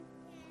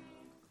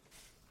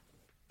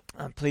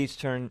Please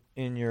turn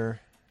in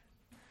your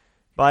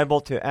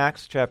Bible to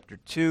Acts chapter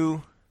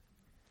 2.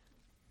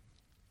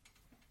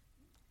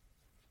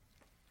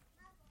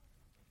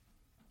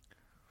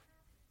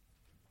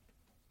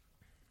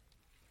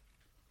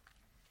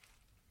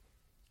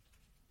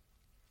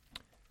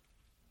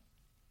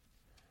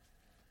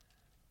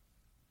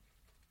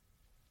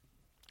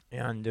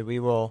 And we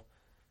will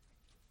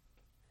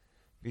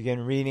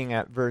begin reading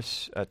at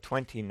verse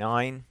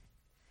 29.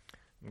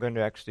 I'm going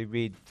to actually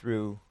read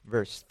through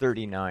verse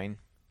 39.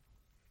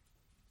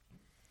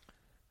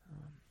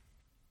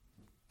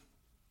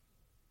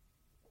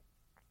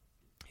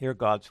 Hear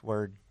God's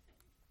word.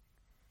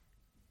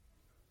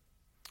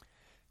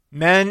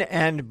 Men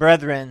and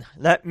brethren,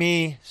 let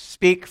me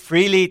speak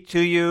freely to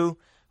you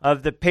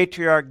of the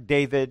patriarch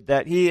David,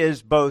 that he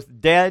is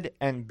both dead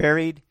and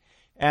buried,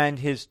 and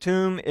his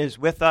tomb is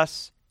with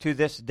us to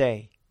this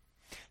day.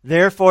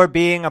 Therefore,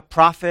 being a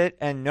prophet,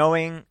 and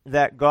knowing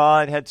that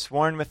God had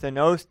sworn with an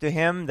oath to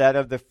him that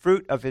of the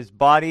fruit of his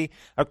body,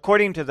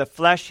 according to the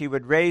flesh, he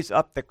would raise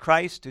up the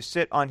Christ to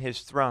sit on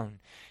his throne,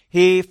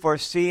 he,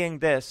 foreseeing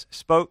this,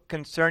 spoke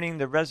concerning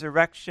the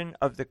resurrection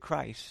of the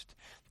Christ,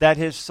 that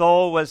his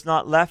soul was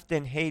not left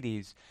in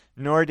Hades,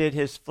 nor did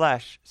his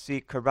flesh see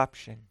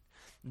corruption.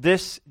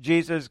 This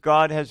Jesus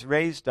God has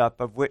raised up,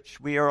 of which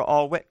we are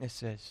all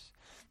witnesses.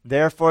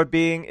 Therefore,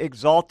 being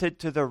exalted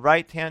to the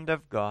right hand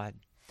of God,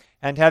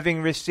 and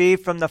having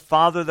received from the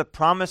Father the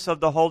promise of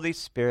the Holy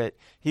Spirit,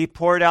 he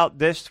poured out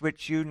this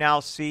which you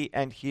now see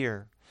and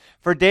hear.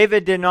 For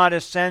David did not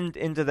ascend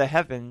into the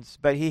heavens,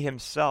 but he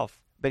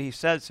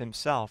says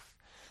himself,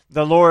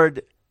 the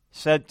Lord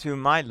said to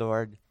my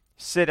Lord,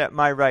 sit at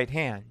my right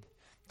hand,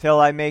 till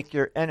I make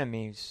your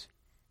enemies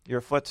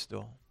your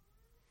footstool.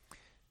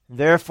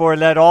 Therefore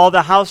let all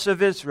the house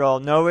of Israel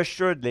know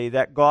assuredly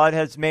that God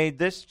has made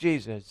this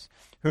Jesus,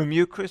 whom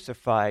you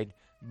crucified,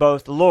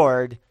 both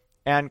Lord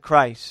and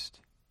Christ.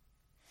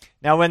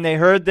 Now when they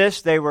heard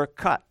this, they were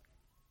cut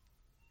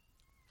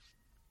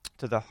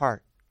to the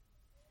heart,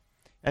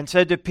 and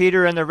said to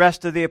Peter and the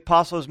rest of the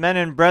apostles, men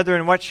and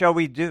brethren, what shall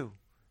we do?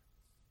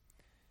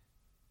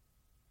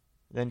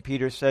 Then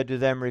Peter said to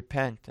them,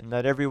 repent, and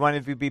let every one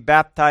of you be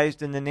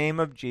baptized in the name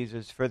of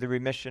Jesus for the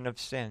remission of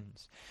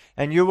sins,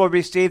 and you will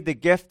receive the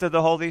gift of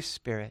the Holy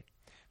Spirit.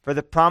 For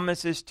the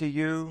promise is to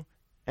you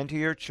and to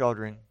your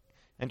children,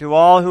 and to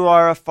all who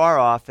are afar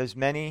off, as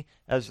many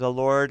as the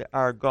Lord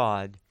our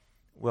God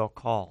will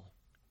call.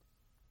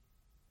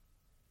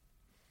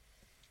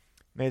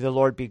 May the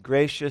Lord be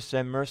gracious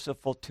and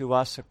merciful to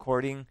us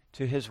according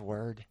to his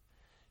word.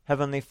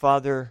 Heavenly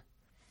Father,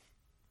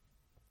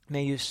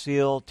 may you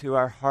seal to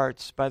our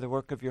hearts by the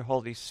work of your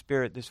Holy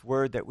Spirit this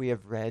word that we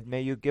have read.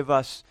 May you give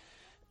us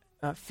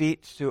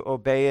feet to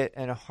obey it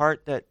and a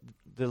heart that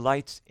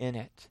delights in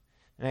it.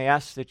 And I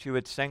ask that you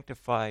would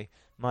sanctify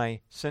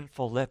my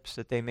sinful lips,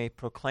 that they may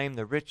proclaim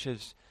the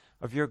riches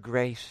of your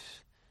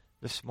grace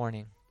this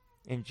morning.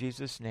 In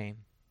Jesus' name,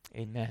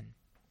 amen.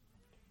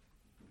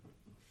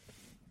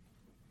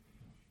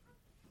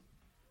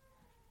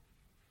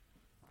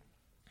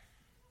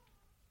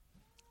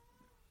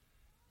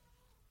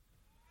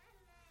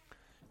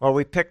 Well,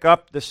 we pick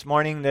up this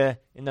morning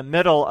in the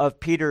middle of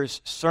Peter's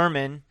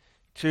sermon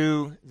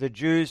to the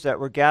Jews that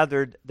were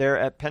gathered there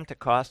at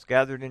Pentecost,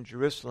 gathered in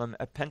Jerusalem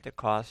at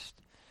Pentecost,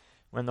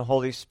 when the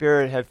Holy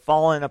Spirit had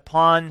fallen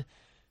upon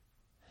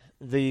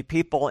the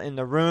people in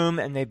the room,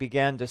 and they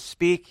began to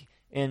speak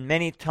in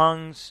many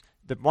tongues,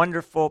 the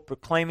wonderful,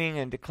 proclaiming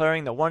and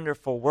declaring the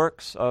wonderful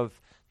works of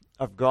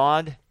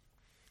God.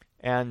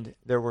 And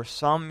there were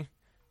some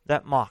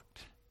that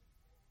mocked.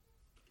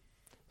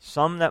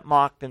 Some that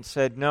mocked and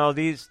said, no,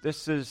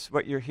 this is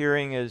what you're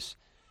hearing is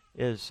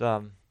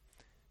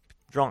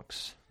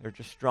drunks. They're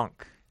just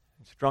drunk.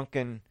 It's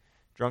drunken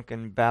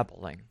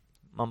babbling,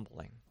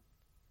 mumbling.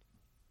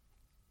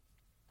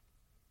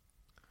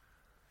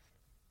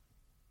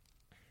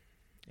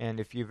 And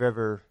if you've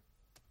ever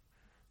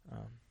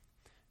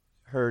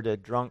heard a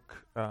drunk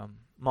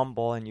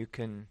mumble, and you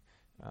can,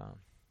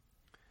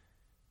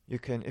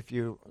 if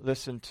you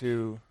listen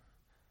to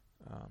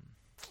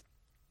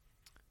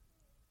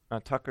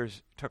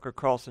Tucker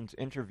Carlson's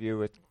interview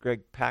with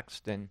Greg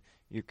Paxton,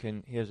 he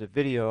has a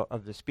video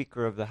of the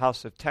Speaker of the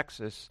House of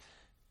Texas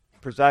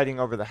presiding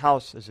over the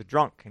House as a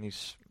drunk, and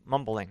he's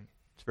mumbling.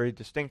 It's very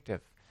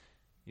distinctive.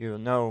 You'll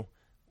know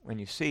when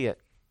you see it.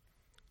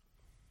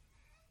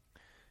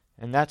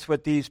 And that's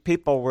what these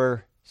people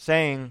were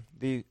saying,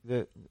 the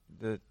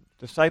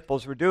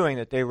disciples were doing,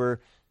 that they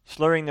were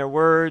slurring their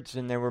words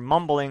and they were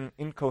mumbling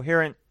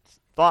incoherent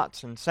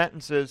thoughts and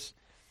sentences,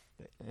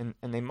 and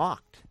they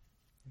mocked.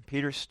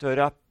 Peter stood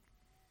up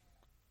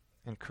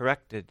and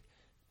corrected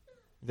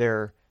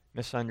their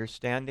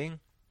misunderstanding,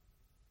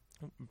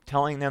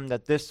 telling them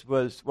that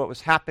what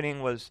was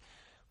happening was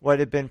what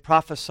had been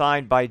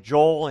prophesied by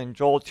Joel in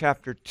Joel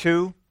chapter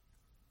 2.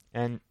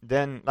 And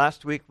then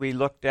last week we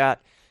looked at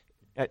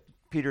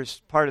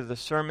Peter's part of the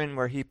sermon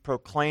where he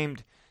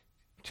proclaimed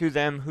to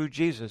them who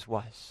Jesus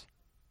was.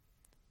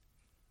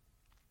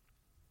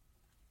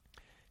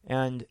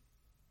 And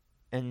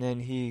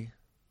then he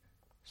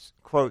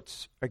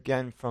quotes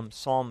again from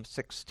Psalm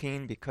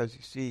 16, because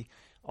you see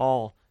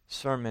all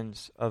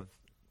sermons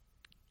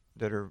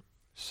that are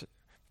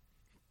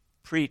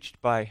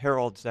preached by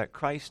heralds that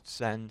Christ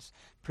sends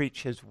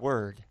preach his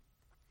word.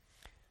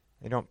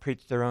 They don't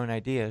preach their own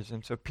ideas.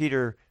 And so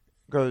Peter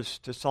goes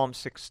to Psalm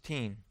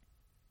 16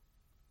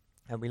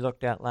 that we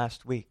looked at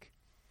last week.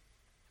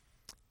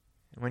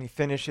 And when he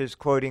finishes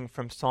quoting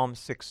from Psalm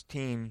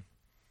 16,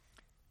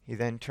 he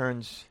then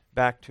turns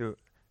back to,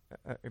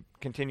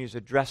 continues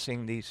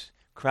addressing these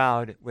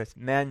crowd with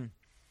men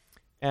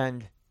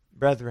and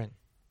brethren.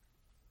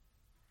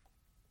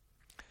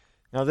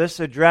 Now this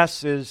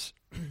address is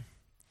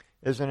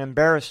an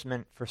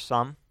embarrassment for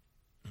some.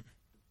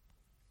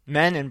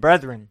 Men and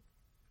brethren.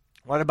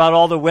 What about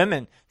all the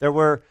women? There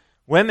were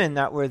women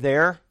that were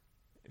there.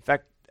 In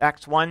fact,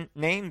 Acts 1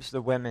 names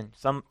the women,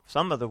 some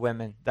of the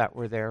women that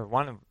were there.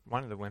 One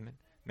of the women,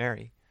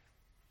 Mary.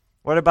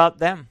 What about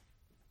them?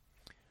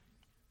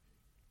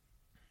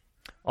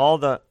 All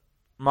the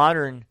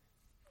modern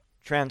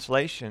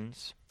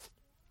translations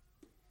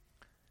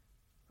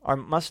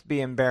must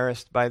be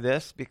embarrassed by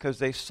this because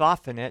they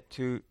soften it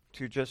to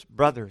just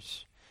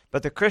brothers.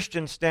 But the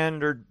Christian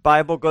Standard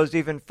Bible goes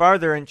even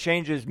farther and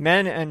changes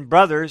men and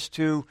brothers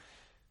to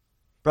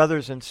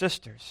brothers and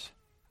sisters.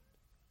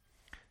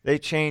 They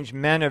change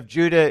men of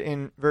Judah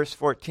in verse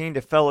 14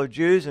 to fellow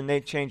Jews, and they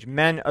change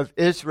men of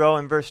Israel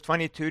in verse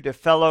 22 to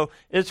fellow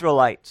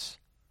Israelites.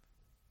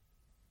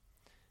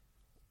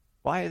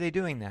 Why are they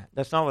doing that?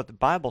 That's not what the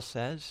Bible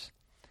says.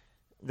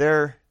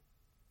 They're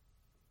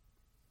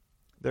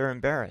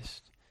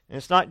embarrassed. And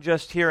it's not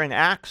just here in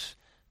Acts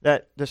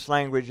that this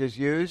language is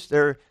used.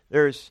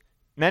 There's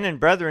men and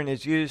brethren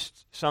is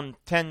used some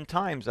 10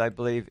 times, I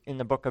believe, in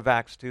the book of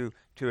Acts to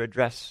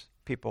address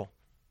people.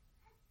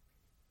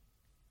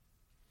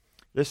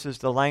 This is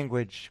the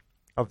language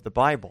of the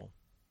Bible,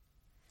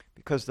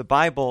 because the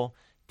Bible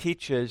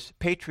teaches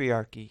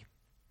patriarchy.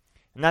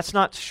 And that's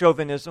not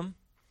chauvinism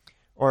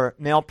or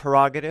male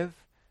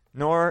prerogative,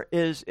 nor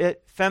is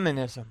it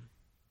feminism.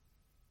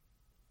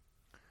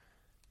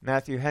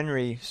 Matthew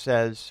Henry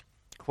says,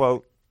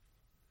 quote,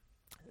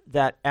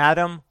 that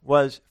Adam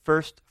was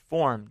first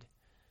formed,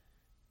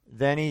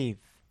 then Eve.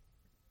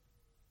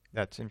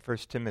 That's in 1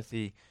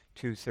 Timothy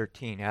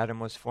 2:13. Adam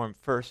was formed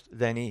first,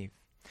 then Eve.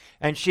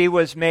 And she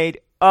was made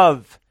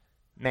of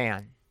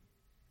man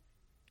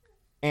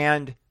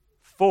and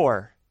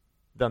for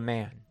the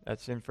man.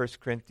 That's in 1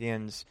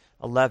 Corinthians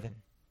 11.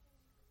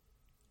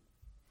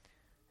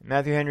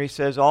 Matthew Henry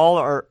says all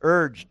are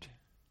urged,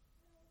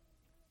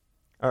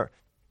 or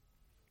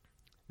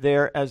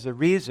there as a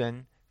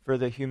reason for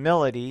the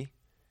humility,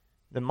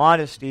 the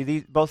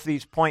modesty. Both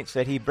these points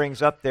that he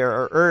brings up there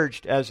are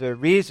urged as a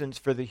reasons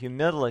for the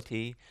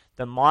humility,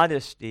 the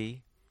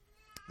modesty,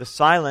 the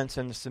silence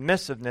and the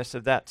submissiveness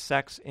of that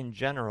sex in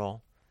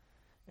general,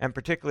 and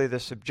particularly the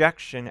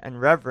subjection and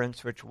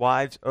reverence which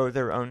wives owe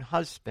their own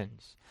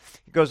husbands.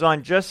 He goes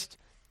on, just as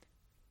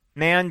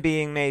man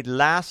being made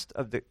last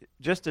of the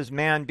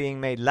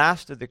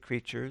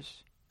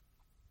creatures,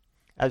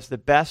 as the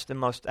best and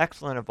most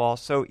excellent of all,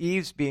 so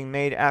Eve's being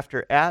made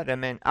after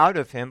Adam and out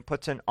of him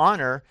puts an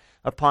honor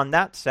upon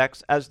that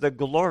sex as the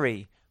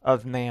glory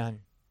of man.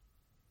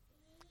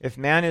 If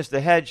man is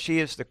the head, she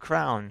is the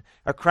crown,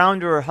 a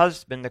crown to her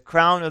husband, the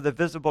crown of the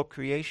visible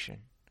creation.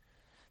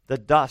 The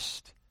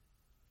dust,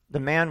 the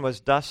man was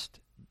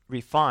dust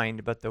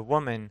refined, but the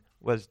woman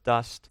was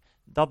dust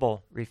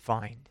double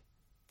refined.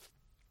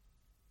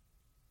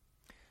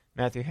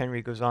 Matthew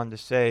Henry goes on to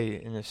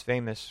say in this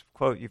famous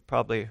quote you've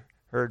probably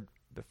heard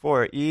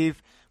before,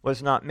 Eve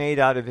was not made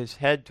out of his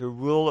head to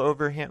rule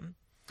over him,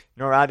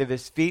 nor out of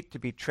his feet to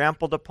be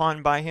trampled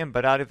upon by him,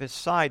 but out of his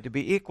side to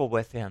be equal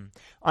with him,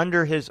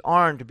 under his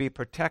arm to be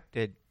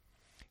protected,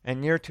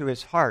 and near to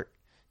his heart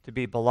to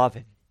be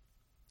beloved.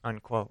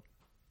 Unquote.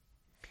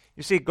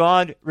 You see,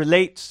 God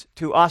relates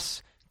to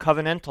us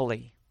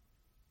covenantally.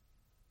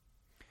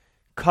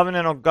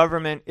 Covenantal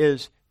government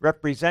is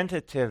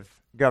representative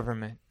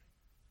government.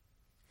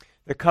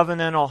 The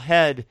covenantal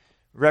head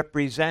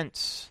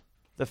represents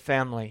the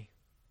family.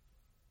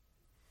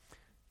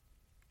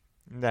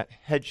 And that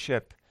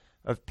headship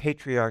of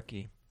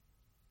patriarchy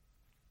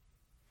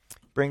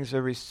brings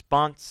a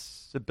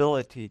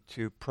responsibility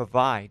to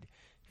provide,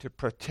 to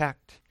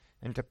protect,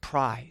 and to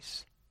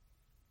prize.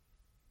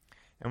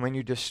 And when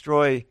you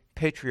destroy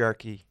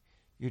patriarchy,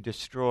 you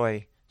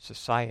destroy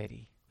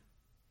society.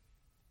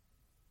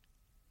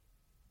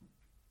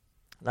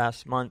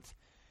 Last month,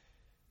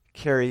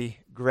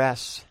 Carrie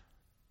Gress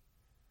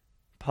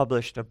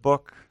published a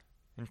book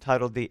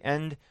entitled The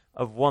End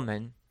of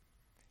Woman,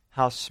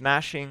 How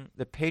Smashing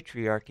the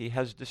Patriarchy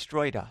Has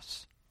Destroyed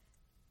Us.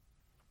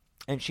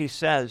 And she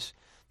says,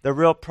 the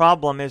real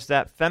problem is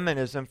that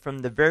feminism from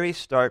the very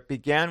start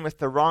began with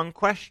the wrong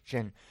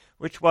question,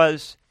 which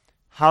was,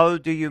 how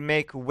do you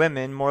make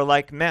women more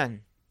like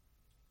men?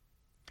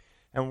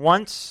 And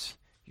once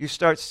you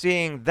start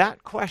seeing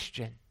that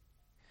question,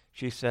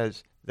 she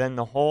says, then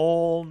the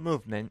whole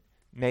movement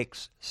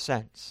makes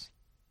sense.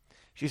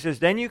 She says,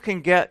 then you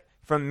can get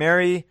from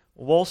Mary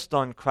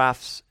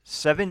Wollstonecraft's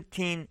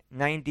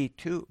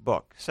 1792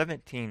 book.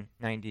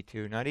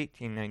 1792, not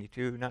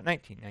 1892, not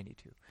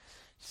 1992.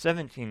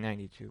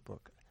 1792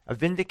 book. A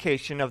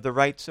Vindication of the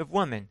Rights of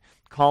Women,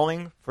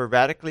 calling for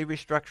radically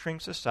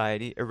restructuring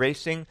society,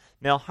 erasing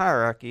male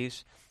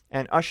hierarchies,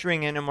 and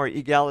ushering in a more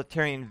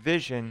egalitarian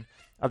vision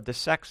of the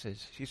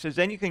sexes. She says,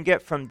 then you can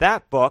get from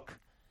that book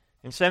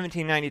in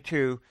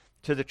 1792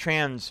 to the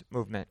trans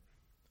movement,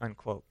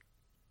 unquote.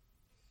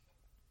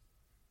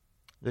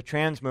 The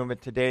trans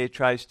movement today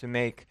tries to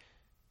make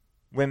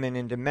women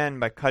into men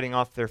by cutting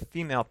off their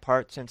female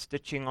parts and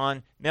stitching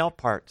on male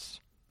parts.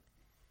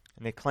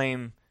 And they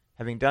claim,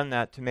 having done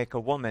that, to make a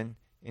woman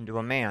into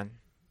a man.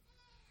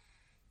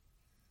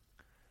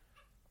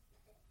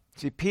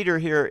 See, Peter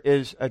here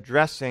is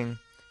addressing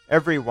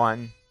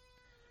everyone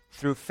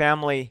through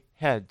family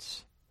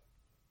heads.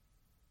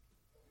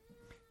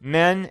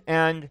 Men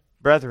and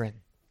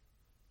brethren.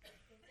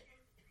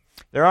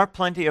 There are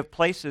plenty of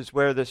places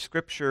where the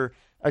Scripture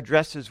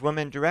addresses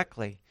women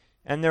directly,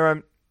 and there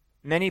are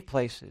many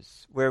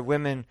places where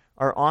women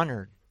are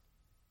honored.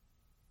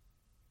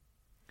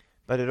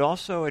 But it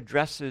also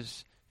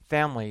addresses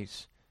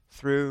families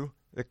through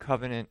the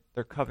covenant,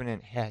 their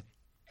covenant head.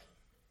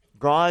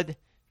 God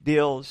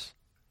deals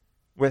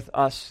with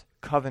us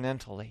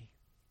covenantally.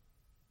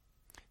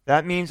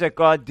 That means that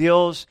God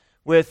deals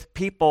with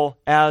people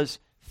as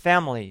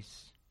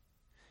families.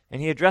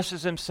 And he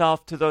addresses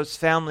himself to those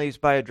families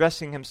by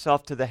addressing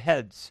himself to the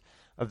heads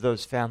of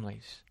those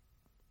families.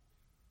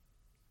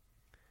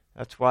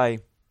 That's why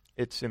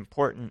it's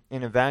important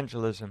in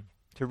evangelism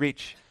to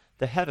reach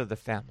the head of the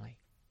family.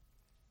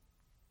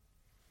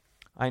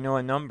 I know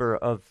a number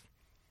of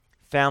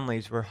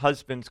families where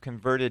husbands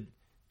converted,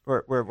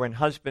 or where when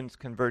husbands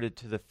converted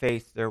to the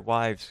faith, their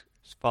wives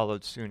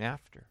followed soon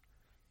after.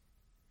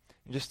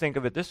 And just think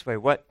of it this way,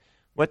 what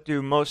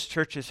do most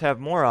churches have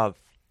more of?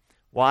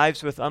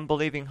 Wives with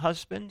unbelieving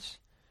husbands,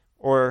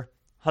 or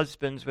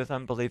husbands with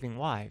unbelieving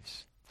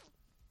wives?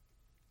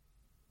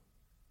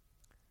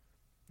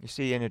 You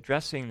see, in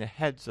addressing the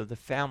heads of the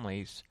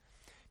families,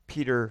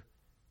 Peter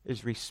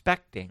is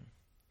respecting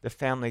the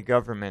family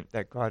government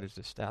that God has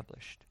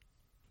established.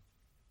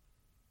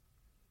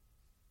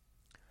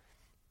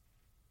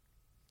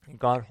 And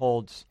God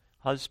holds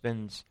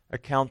husbands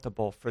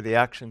accountable for the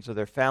actions of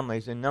their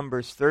families. In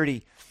Numbers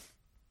 30,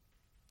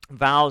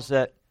 vows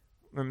that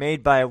were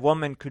made by a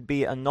woman could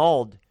be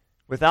annulled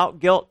without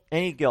guilt,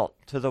 any guilt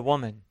to the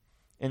woman,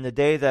 in the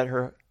day that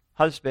her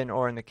husband,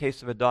 or in the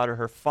case of a daughter,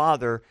 her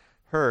father,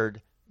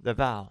 heard the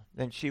vow.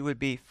 Then she would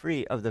be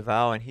free of the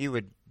vow, and he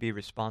would be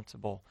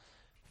responsible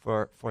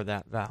for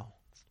that vow.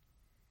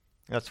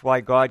 That's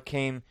why God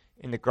came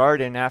in the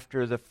garden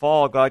after the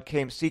fall. God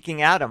came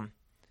seeking Adam.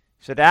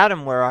 He said,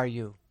 Adam, where are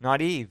you?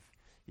 Not Eve.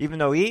 Even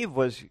though Eve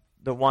was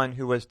the one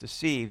who was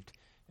deceived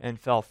and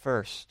fell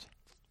first.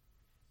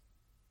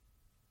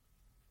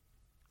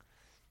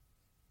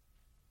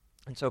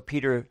 And so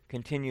Peter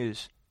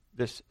continues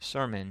this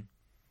sermon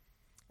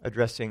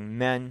addressing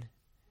men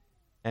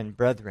and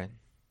brethren,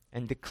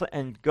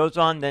 and goes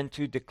on then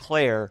to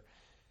declare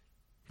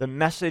the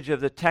message of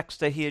the text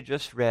that he had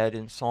just read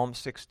in Psalm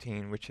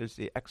 16, which is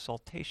the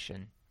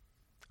exaltation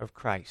of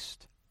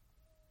Christ.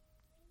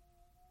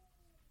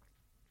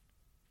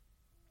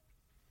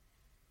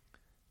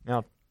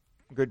 Now,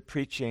 good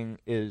preaching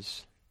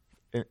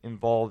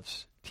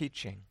involves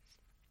teaching.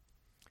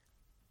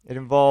 It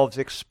involves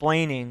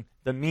explaining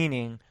the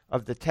meaning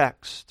of the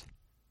text,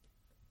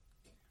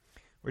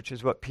 which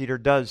is what Peter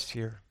does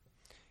here.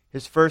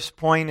 His first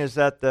point is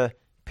that the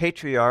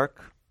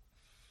patriarch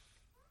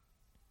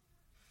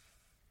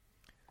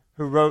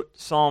who wrote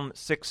Psalm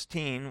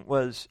 16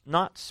 was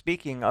not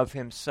speaking of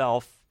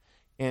himself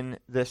in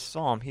this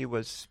psalm. He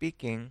was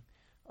speaking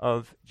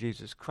of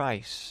Jesus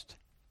Christ.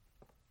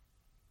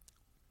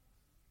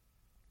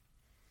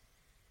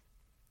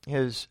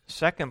 His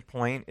second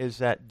point is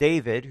that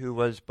David, who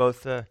was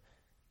both a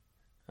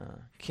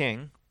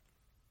king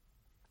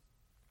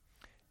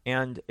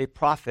and a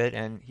prophet,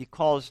 and he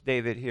calls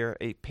David here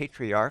a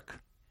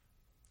patriarch.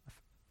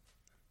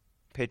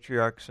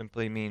 Patriarch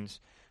simply means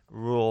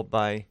rule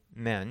by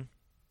men.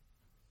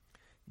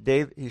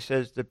 He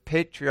says the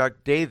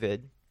patriarch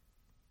David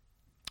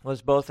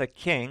was both a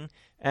king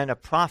and a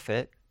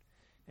prophet,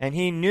 and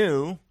he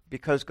knew,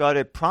 because God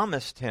had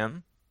promised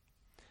him,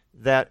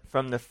 that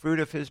from the fruit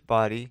of his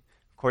body,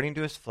 according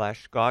to his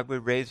flesh, God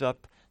would raise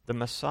up the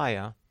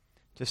Messiah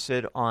to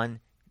sit on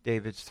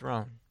David's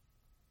throne.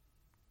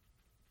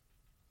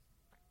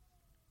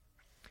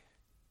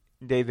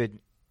 David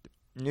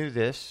knew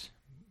this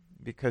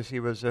because he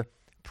was a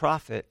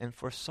prophet and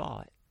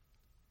foresaw it.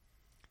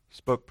 He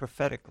spoke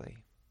prophetically.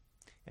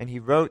 And he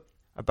wrote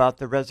about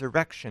the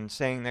resurrection,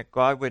 saying that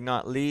God would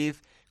not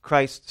leave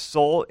Christ's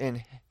soul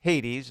in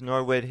Hades,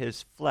 nor would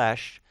his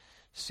flesh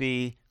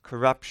see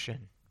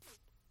corruption.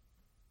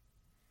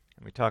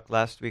 And we talked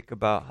last week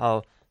about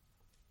how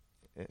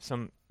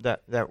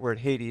that word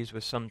Hades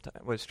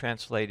was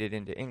translated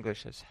into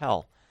English as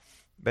hell,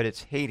 but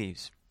it's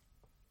Hades.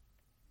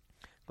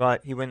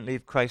 He wouldn't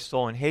leave Christ's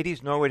soul in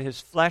Hades, nor would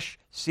his flesh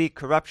see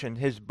corruption.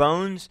 His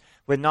bones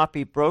would not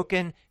be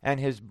broken, and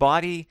his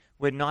body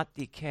would not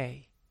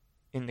decay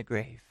in the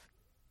grave.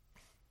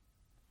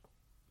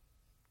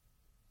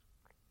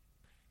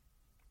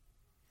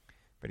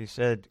 But he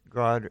said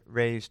God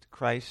raised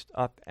Christ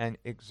up and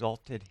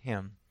exalted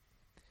him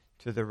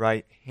to the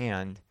right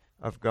hand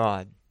of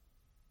God.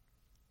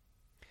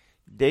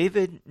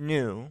 David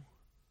knew,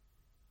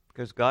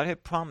 because God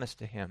had promised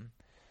to him,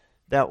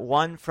 that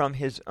one from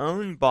his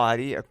own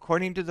body,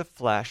 according to the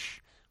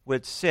flesh,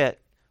 would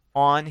sit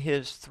on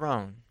his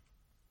throne.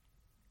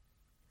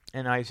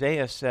 And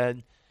Isaiah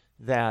said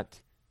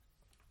that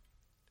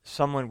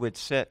the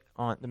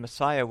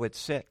Messiah would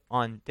sit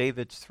on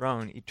David's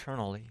throne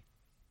eternally.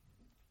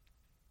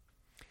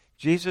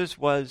 Jesus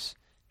was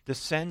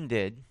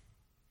descended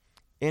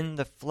in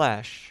the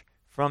flesh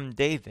from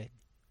David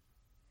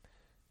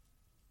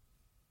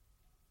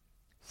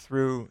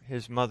through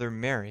his mother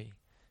Mary,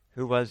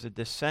 who was a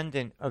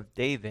descendant of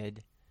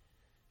David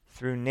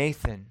through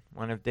Nathan,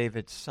 one of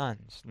David's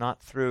sons,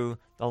 not through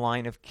the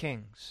line of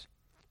kings.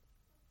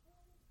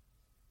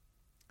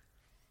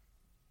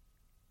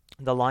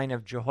 The line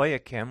of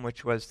Jehoiakim,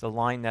 which was the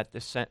line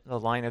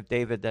of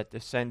David that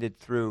descended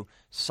through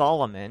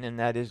Solomon, and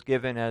that is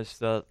given as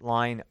the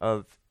line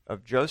of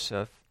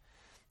Joseph,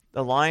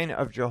 the line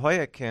of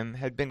Jehoiakim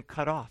had been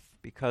cut off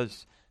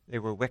because they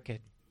were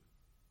wicked.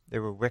 They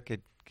were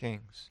wicked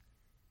kings.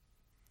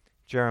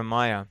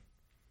 Jeremiah,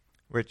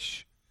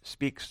 which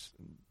speaks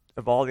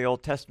of all the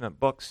Old Testament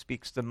books,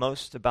 speaks the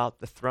most about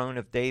the throne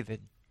of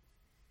David.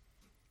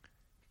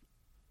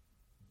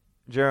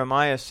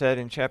 Jeremiah said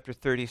in chapter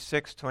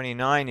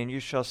 36:29, "And you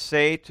shall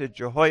say to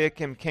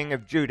Jehoiakim king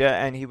of Judah,"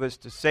 and he was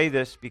to say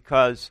this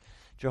because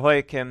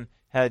Jehoiakim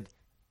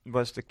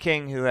was the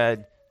king who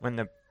had, when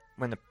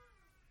the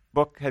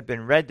book had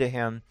been read to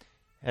him,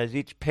 as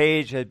each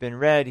page had been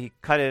read, he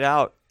cut it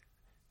out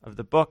of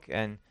the book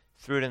and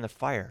threw it in the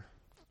fire.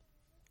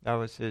 That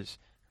was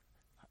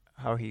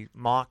how he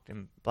mocked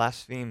and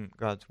blasphemed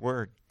God's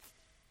word.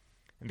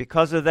 And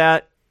because of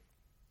that,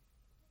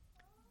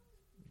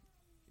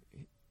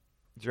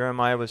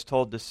 Jeremiah was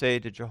told to say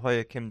to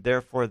Jehoiakim,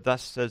 "Therefore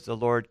thus says the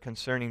Lord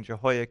concerning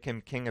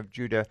Jehoiakim king of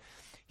Judah,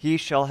 he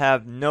shall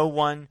have no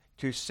one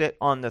to sit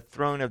on the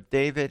throne of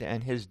David,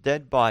 and his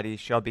dead body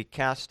shall be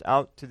cast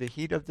out to the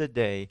heat of the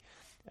day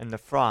and the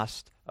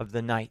frost of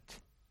the night."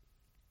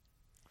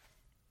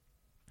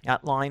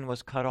 That line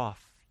was cut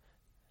off.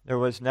 There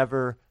was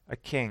never a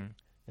king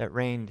that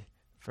reigned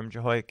from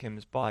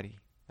Jehoiakim's body.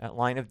 That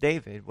line of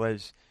David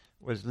was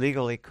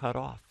legally cut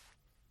off.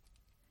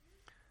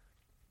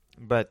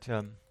 But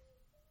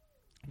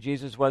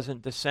Jesus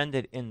wasn't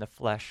descended in the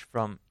flesh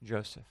from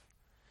Joseph.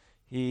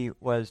 He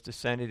was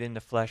descended in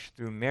the flesh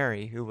through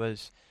Mary,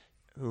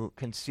 who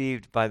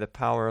conceived by the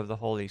power of the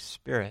Holy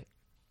Spirit.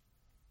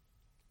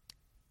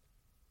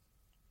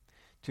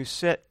 To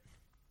sit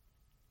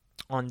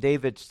on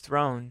David's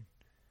throne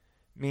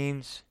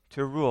means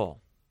to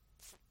rule.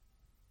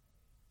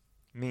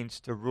 Means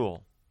to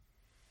rule.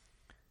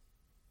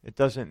 It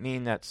doesn't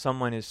mean that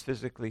someone is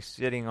physically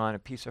sitting on a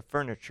piece of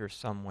furniture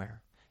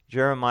somewhere.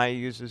 Jeremiah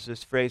uses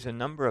this phrase a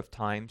number of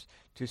times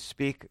to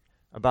speak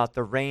about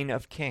the reign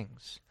of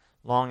kings,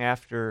 long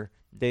after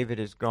David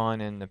is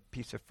gone and the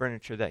piece of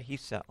furniture that he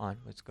sat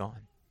on was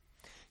gone.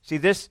 See,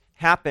 this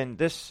happened,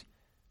 this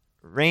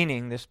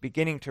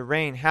beginning to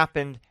reign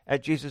happened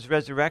at Jesus'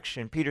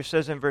 resurrection. Peter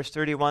says in verse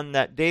 31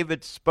 that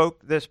David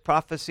spoke this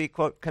prophecy,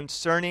 quote,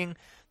 concerning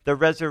the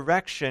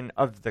resurrection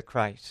of the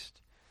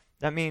Christ.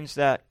 That means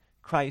that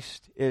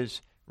Christ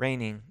is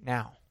reigning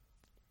now.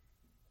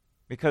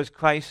 Because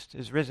Christ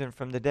is risen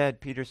from the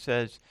dead, Peter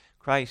says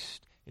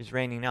Christ is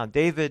reigning now.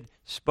 David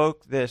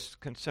spoke this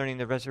concerning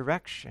the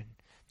resurrection,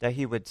 that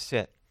he would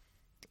sit,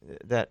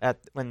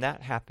 when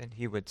that happened,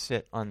 he would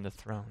sit on the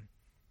throne.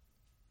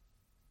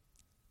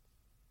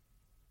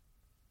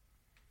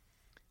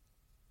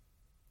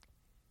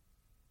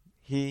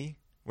 He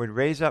would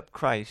raise up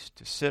Christ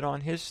to sit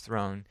on his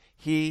throne.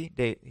 He's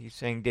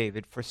saying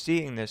David,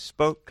 foreseeing this,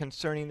 spoke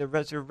concerning the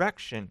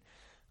resurrection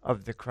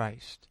of the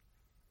Christ,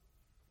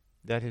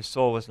 that his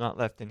soul was not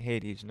left in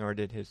Hades, nor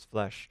did his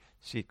flesh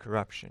see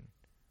corruption.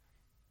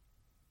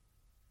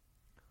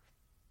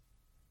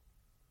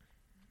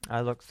 I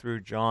looked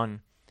through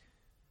John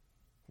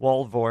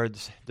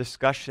Walvoord's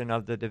discussion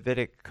of the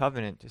Davidic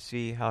covenant to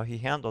see how he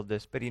handled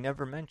this, but he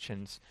never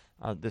mentions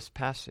this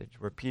passage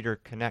where Peter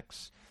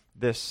connects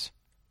this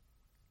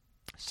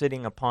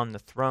sitting upon the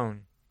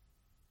throne.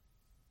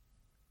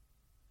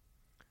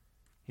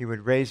 He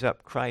would raise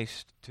up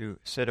Christ to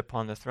sit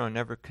upon the throne,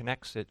 never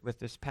connects it with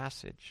this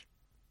passage.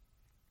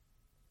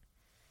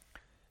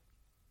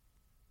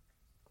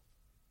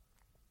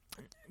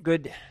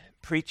 Good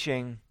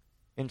preaching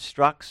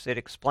instructs, it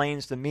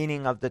explains the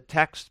meaning of the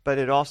text, but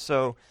it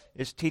also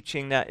is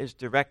teaching that is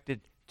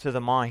directed to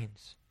the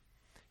minds.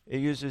 It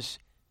uses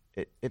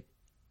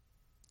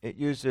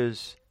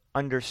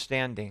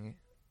understanding.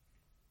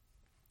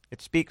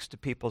 It speaks to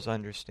people's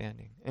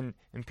understanding. And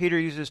Peter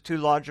uses two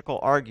logical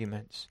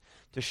arguments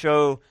to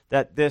show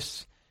that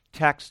this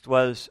text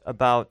was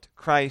about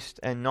Christ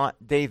and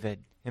not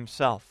David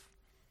himself.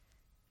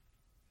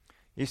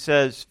 He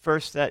says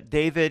first that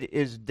David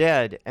is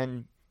dead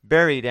and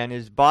buried, and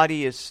his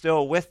body is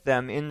still with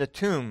them in the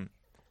tomb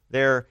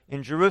there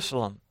in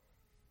Jerusalem.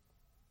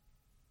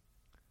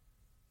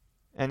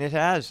 And it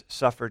has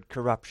suffered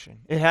corruption.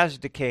 It has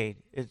decayed.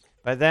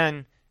 By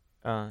then,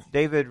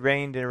 David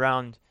reigned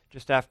around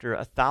just after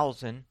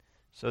 1,000.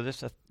 So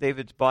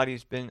David's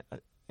body's been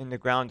in the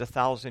ground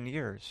 1,000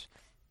 years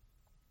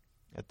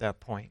at that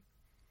point.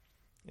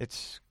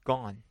 It's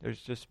gone.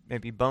 There's just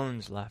maybe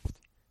bones left.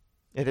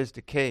 It has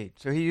decayed.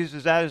 So he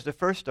uses that as the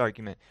first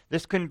argument.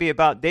 This couldn't be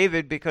about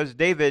David because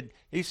David,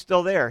 he's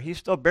still there. He's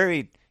still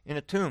buried in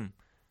a tomb.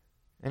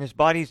 And his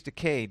body's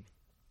decayed.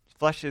 His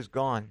flesh is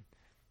gone,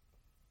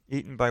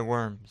 eaten by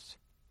worms.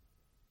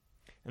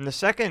 And the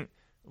second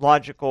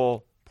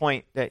logical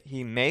point that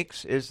he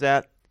makes is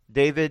that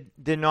David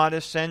did not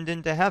ascend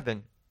into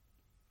heaven.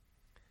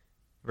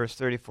 Verse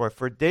 34,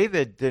 for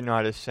David did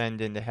not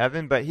ascend into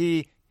heaven, but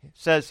he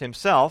says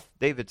himself,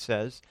 David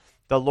says,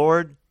 the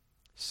Lord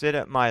said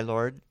to my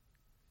Lord,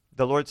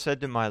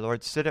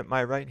 sit at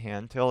my right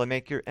hand till I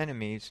make your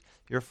enemies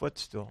your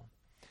footstool.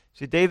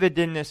 See, David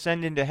didn't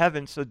ascend into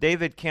heaven, so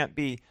David can't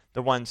be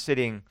the one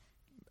sitting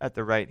at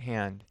the right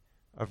hand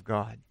of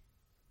God.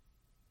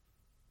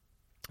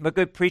 But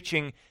good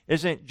preaching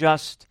isn't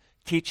just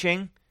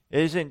teaching. It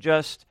isn't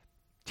just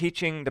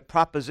teaching the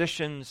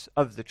propositions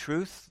of the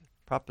truth,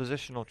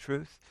 propositional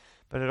truth,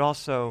 but it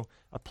also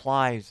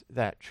applies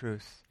that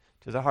truth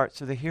to the hearts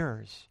of the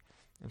hearers.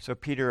 And so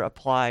Peter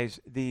applies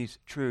these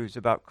truths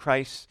about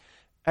Christ's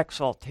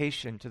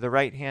exaltation to the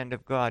right hand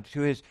of God,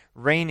 to his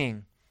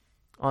reigning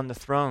on the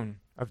throne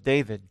of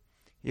David.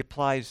 He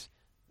applies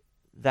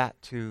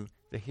that to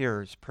the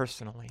hearers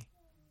personally.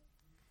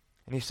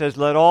 And he says,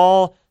 let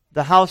all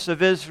the house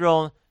of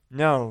Israel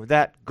know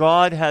that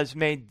God has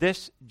made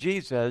this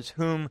Jesus,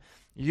 whom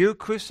you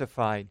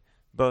crucified,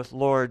 both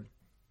Lord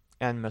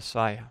and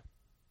Messiah.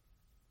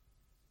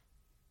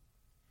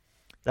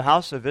 The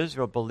house of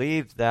Israel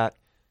believed that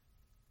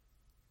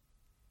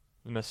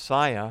the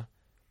Messiah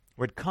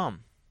would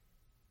come.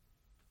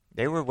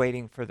 They were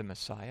waiting for the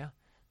Messiah.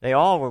 They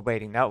all were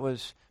waiting. That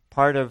was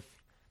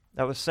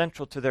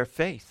central to their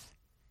faith.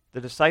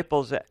 The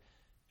disciples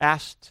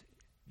asked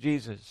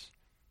Jesus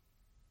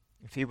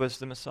if he was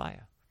the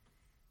Messiah.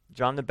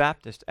 John the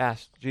Baptist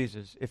asked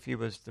Jesus if he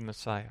was the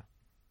Messiah.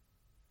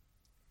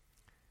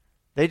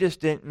 They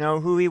just didn't know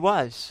who he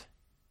was.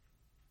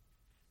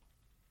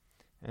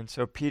 And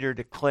so Peter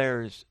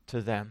declares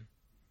to them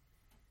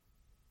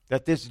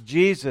that this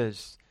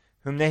Jesus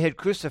whom they had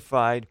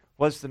crucified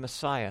was the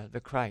Messiah,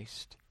 the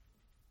Christ.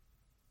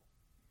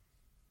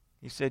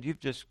 He said,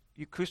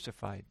 you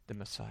crucified the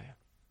Messiah.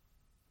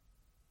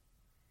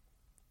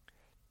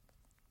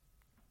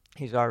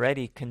 He's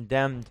already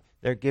condemned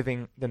their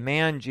giving the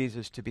man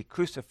Jesus to be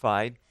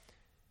crucified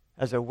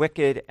as a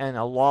wicked and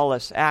a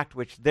lawless act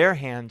which their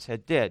hands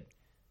had did.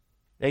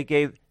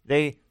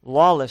 They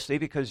lawlessly,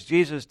 because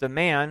Jesus the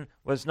man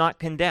was not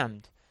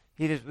condemned.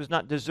 He was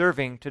not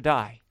deserving to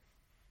die.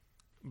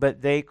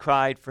 But they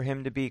cried for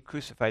him to be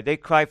crucified. They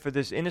cried for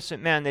this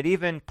innocent man that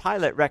even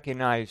Pilate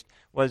recognized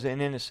was an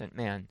innocent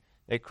man.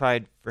 They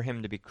cried for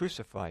him to be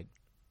crucified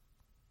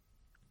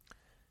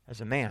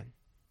as a man.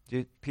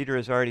 Peter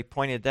has already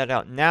pointed that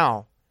out.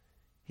 Now,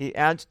 he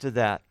adds to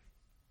that,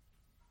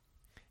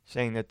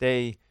 saying that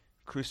they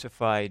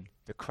crucified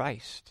the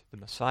Christ, the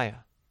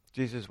Messiah.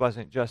 Jesus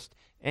wasn't just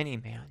any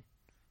man.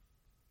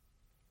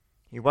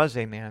 He was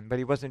a man, but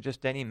he wasn't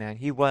just any man.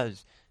 He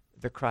was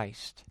the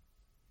Christ.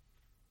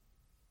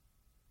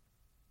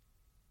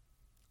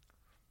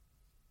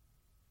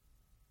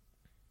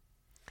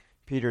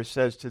 Peter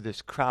says to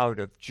this crowd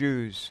of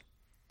Jews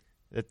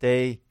that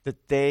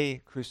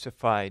they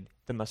crucified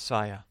the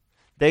Messiah.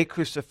 They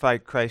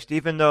crucified Christ,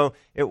 even though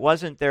it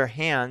wasn't their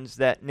hands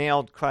that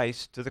nailed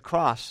Christ to the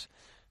cross.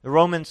 The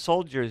Roman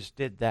soldiers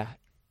did that.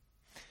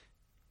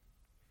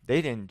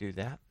 They didn't do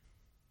that.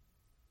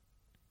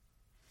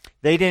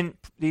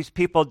 These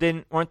people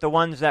weren't the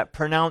ones that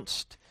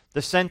pronounced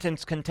the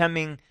sentence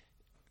condemning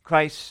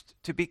Christ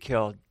to be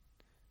killed.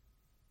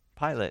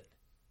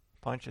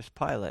 Pontius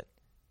Pilate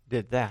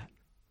did that.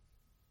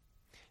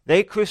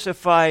 They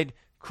crucified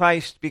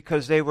Christ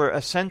because they were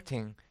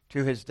assenting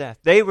to his death.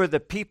 They were the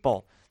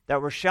people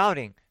that were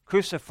shouting,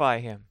 crucify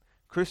him,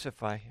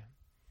 crucify him.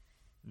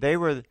 They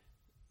were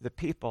the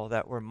people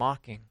that were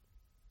mocking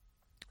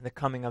the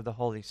coming of the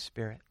Holy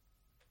Spirit.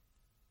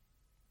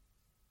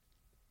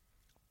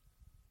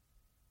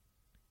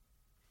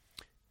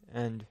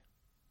 And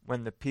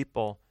when the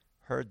people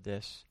heard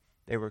this,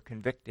 they were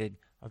convicted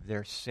of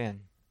their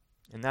sin.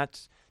 And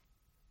that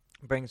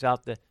brings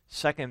out the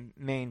second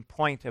main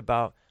point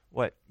about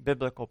what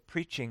biblical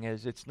preaching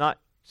is. It's not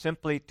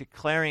simply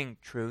declaring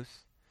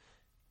truth,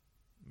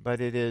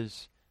 but it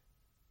is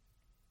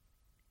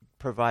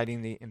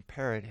providing the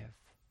imperative,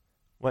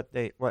 what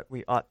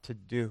we ought to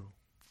do.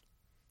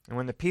 And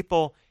when the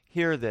people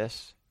hear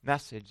this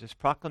message, this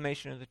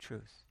proclamation of the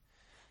truth,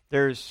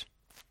 there's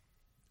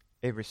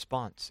a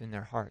response in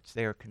their hearts.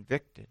 They are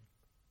convicted.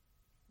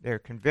 They are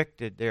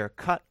convicted. They are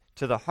cut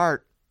to the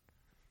heart.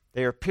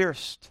 They are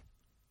pierced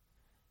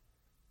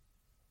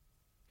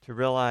to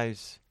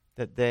realize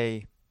that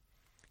they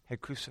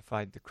had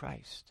crucified the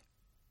Christ.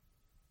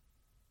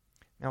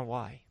 Now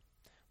why?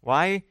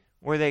 Why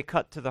were they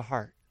cut to the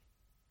heart?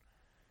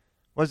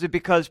 Was it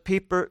because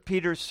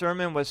Peter's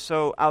sermon was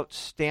so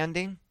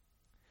outstanding?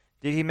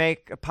 Did he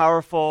make a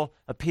powerful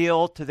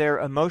appeal to their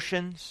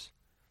emotions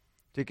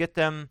to get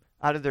them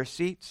out of their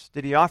seats?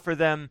 Did he offer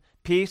them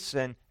peace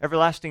and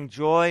everlasting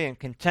joy and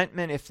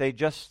contentment if they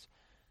just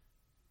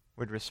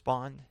would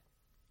respond?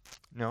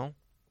 No,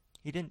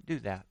 he didn't do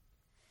that.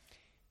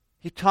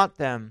 He taught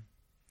them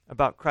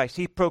about Christ.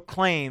 He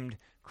proclaimed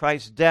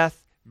Christ's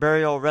death,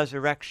 burial,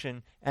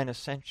 resurrection, and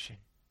ascension.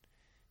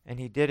 And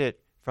he did it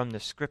from the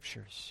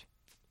Scriptures.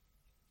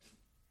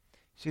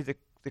 See,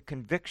 the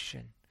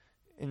conviction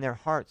in their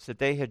hearts that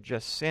they had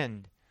just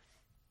sinned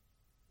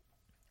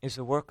is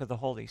the work of the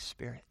Holy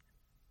Spirit.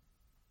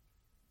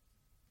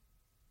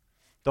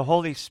 The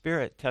Holy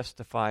Spirit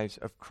testifies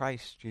of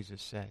Christ,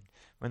 Jesus said.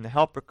 When the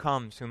Helper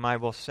comes, whom I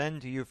will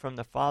send to you from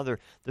the Father,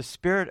 the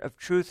Spirit of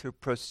truth who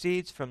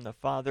proceeds from the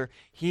Father,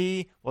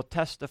 he will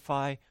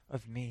testify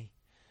of me.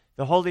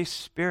 The Holy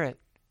Spirit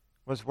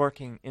was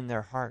working in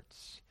their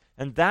hearts.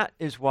 And that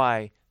is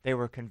why they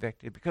were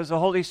convicted, because the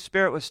Holy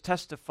Spirit was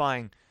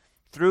testifying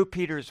through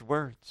Peter's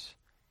words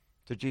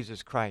to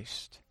Jesus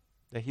Christ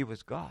that he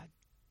was God.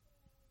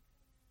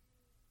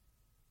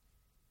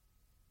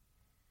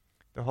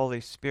 The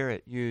Holy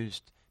Spirit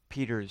used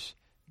Peter's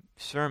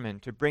sermon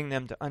to bring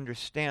them to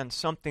understand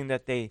something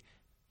that they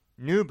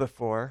knew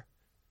before,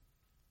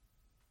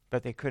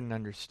 but they couldn't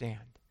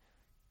understand.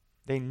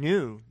 They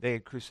knew they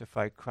had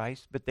crucified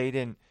Christ, but they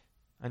didn't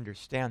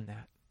understand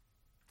that.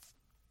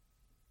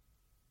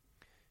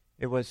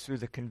 It was through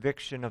the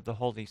conviction of the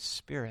Holy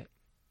Spirit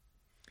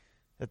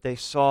that they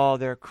saw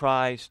their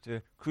cries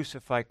to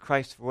crucify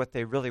Christ for what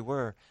they really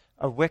were,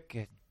 a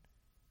wicked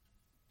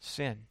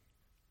sin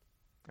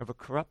of a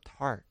corrupt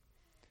heart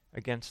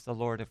against the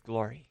Lord of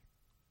glory.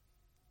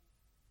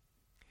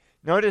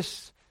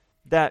 Notice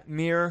that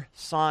mere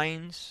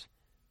signs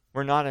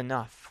were not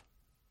enough.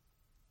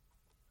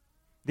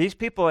 These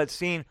people had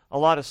seen a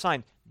lot of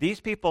signs. These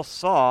people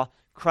saw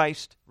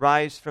Christ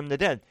rise from the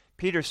dead.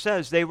 Peter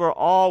says they were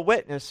all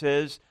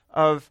witnesses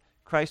of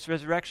Christ's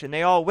resurrection.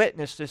 They all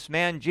witnessed this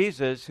man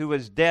Jesus who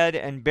was dead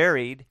and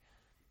buried,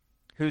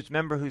 whose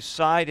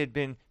side had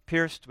been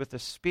pierced with a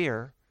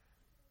spear.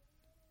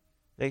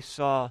 They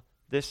saw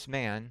this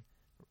man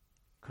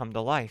come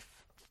to life.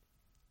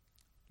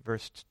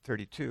 Verse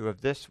 32,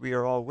 of this we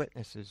are all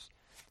witnesses.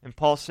 And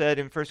Paul said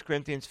in 1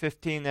 Corinthians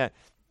 15 that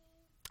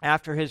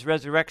after his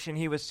resurrection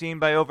he was seen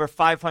by over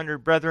 500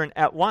 brethren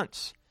at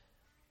once,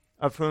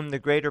 of whom the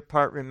greater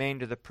part remain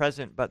to the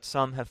present, but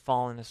some have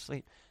fallen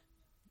asleep.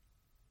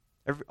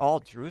 All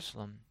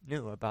Jerusalem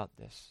knew about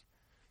this.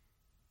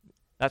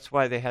 That's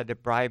why they had to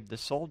bribe the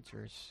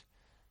soldiers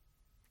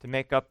to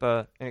make up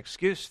an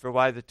excuse for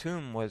why the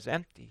tomb was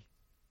empty.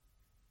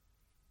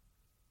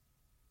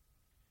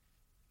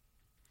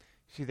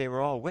 See, they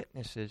were all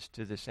witnesses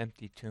to this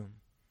empty tomb.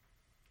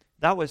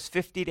 That was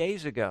 50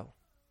 days ago.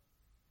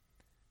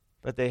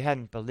 But they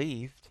hadn't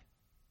believed.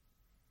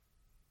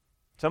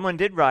 Someone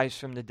did rise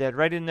from the dead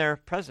right in their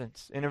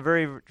presence in a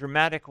very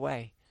dramatic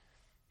way.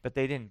 But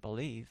they didn't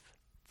believe.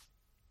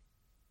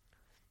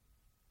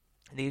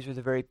 These are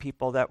the very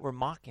people that were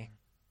mocking.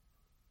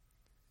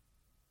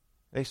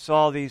 They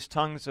saw these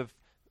tongues of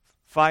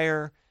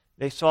fire.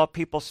 They saw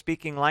people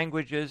speaking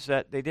languages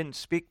that they didn't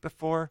speak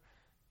before.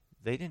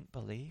 They didn't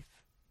believe.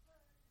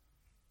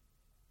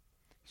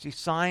 See,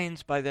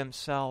 signs by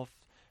themselves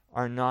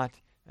are not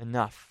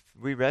enough.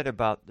 We read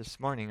about this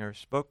morning, or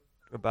spoke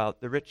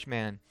about the rich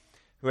man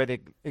who had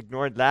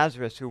ignored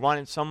Lazarus, who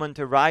wanted someone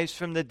to rise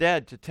from the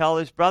dead, to tell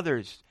his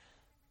brothers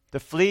to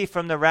flee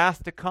from the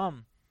wrath to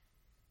come.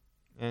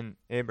 And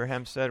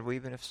Abraham said, well,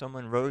 even if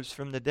someone rose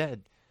from the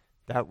dead,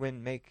 that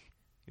won't make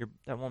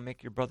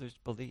your brothers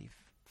believe,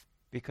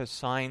 because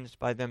signs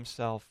by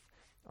themselves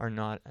are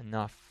not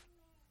enough.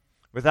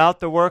 Without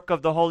the work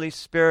of the Holy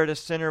Spirit, a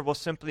sinner will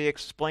simply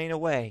explain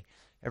away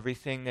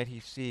everything that he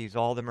sees,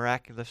 all the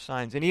miraculous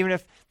signs. And even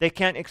if they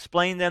can't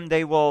explain them,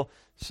 they will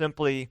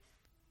simply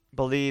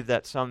believe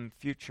that some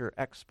future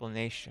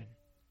explanation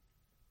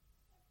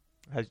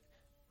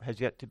has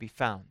yet to be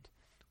found,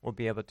 will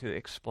be able to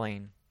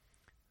explain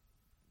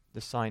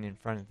the sign in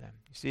front of them.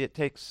 You see, it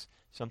takes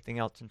something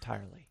else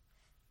entirely.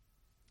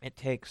 It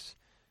takes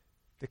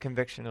the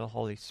conviction of the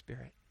Holy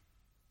Spirit.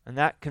 And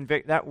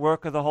that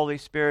work of the Holy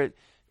Spirit,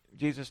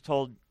 Jesus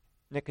told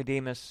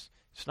Nicodemus,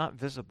 it's not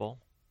visible.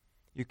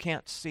 You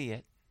can't see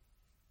it.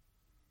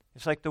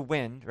 It's like the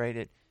wind,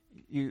 right?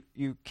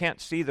 You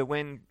can't see the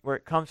wind where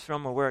it comes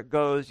from or where it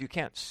goes. You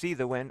can't see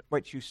the wind.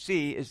 What you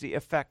see is the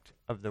effect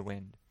of the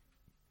wind.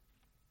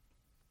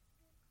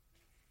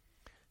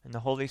 And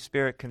the Holy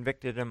Spirit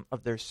convicted them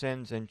of their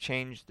sins and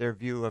changed their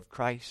view of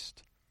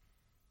Christ.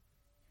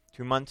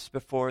 2 months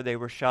before, they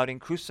were shouting,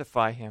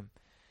 "Crucify him."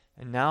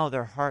 And now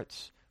their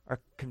hearts are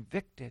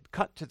convicted,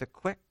 cut to the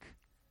quick.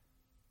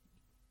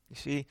 You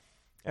see,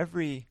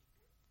 every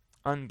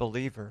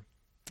unbeliever,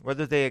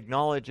 whether they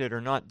acknowledge it or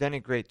not,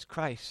 denigrates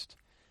Christ.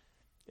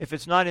 If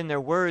it's not in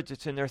their words,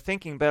 it's in their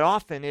thinking, but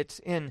often it's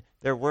in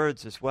their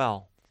words as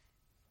well.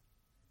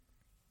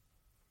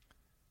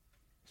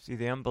 See,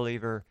 the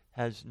unbeliever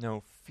has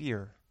no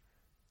fear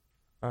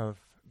of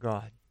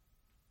God.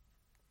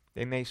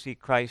 They may see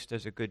Christ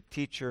as a good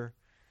teacher,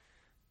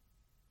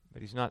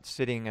 but he's not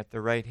sitting at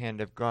the right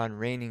hand of God,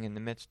 reigning in the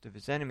midst of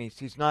his enemies.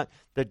 He's not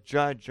the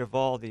judge of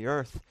all the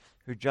earth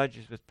who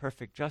judges with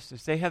perfect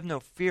justice. They have no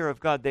fear of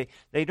God.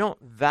 They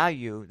don't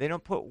value, they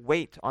don't put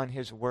weight on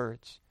his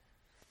words.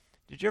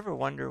 Did you ever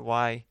wonder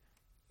why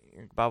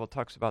the Bible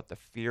talks about the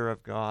fear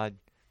of God,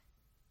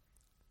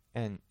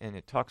 and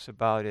it talks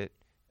about it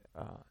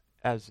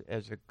as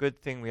a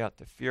good thing? We ought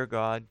to fear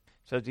God.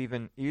 So it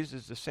even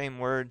uses the same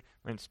word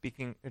when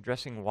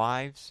addressing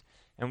wives.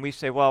 And we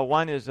say, well,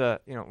 one is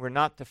we're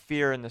not to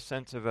fear in the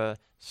sense of a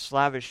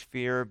slavish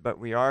fear, but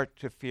we are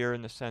to fear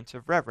in the sense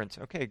of reverence.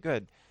 Okay,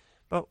 good.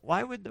 But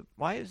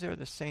why is there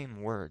the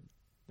same word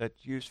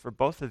that's used for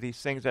both of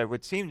these things that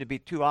would seem to be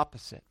two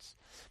opposites?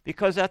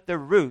 Because at the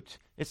root,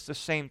 it's the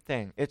same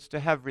thing. It's to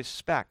have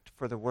respect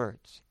for the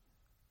words.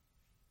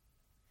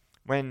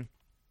 When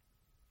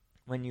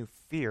you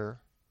fear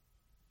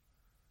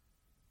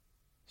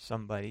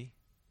somebody,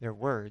 their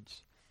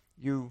words,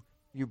 you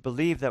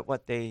believe that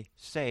what they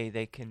say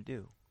they can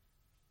do.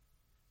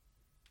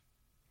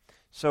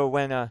 So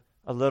when a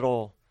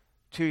little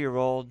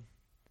 2-year-old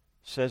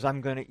says, I'm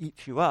going to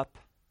eat you up,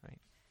 right?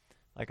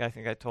 Like I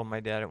think I told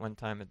my dad at one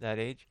time at that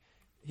age,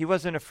 he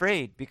wasn't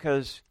afraid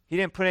because he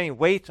didn't put any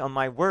weight on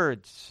my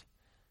words.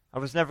 I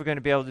was never going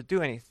to be able to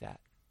do any of that.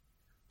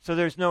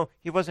 So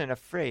he wasn't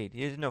afraid.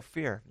 He had no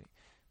fear of me.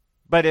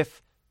 But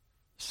if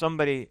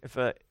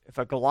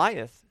a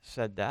Goliath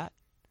said that,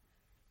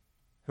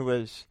 who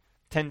was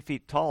 10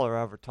 feet tall or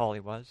however tall he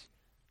was,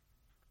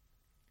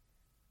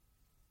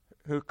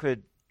 who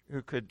could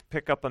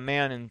pick up a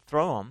man and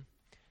throw him,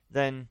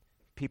 then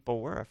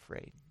people were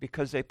afraid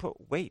because they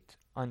put weight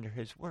under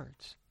his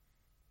words.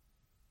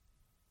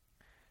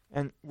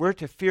 And we're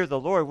to fear the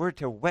Lord. We're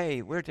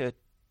to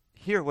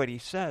hear what he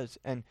says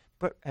and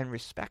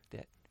respect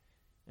it.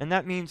 And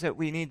that means that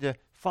we need to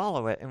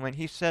follow it. And when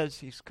he says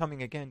he's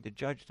coming again to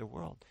judge the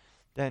world,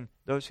 then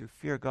those who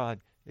fear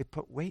God, they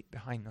put weight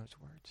behind those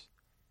words.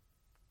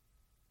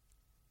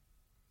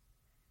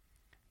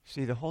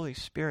 See, the Holy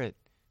Spirit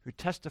who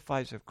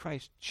testifies of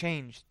Christ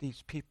changed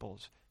these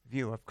people's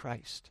view of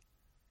Christ.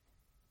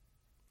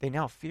 They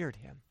now feared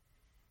him.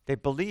 They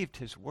believed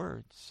his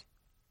words.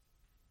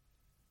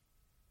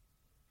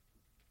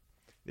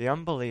 The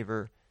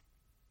unbeliever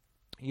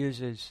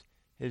uses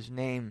his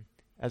name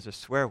as a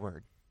swear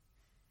word.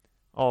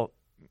 Oh,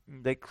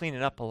 they clean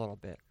it up a little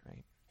bit,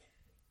 right?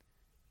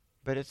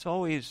 But it's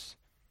always,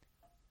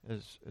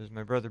 as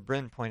my brother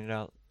Bryn pointed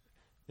out,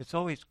 it's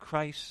always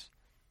Christ's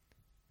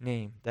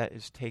name that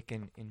is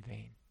taken in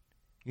vain.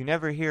 You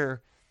never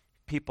hear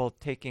people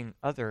taking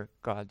other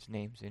gods'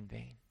 names in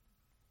vain.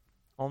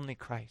 Only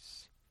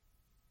Christ.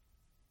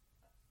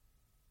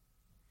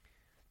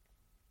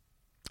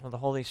 Well, the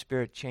Holy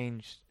Spirit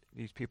changed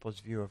these people's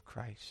view of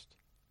Christ.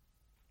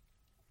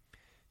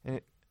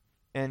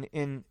 And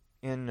in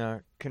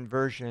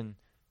conversion,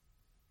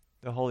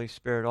 the Holy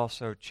Spirit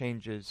also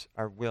changes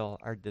our will,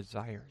 our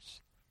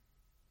desires.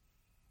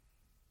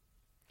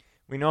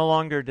 We no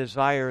longer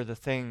desire the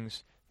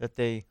things that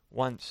we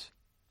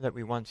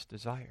once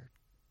desired.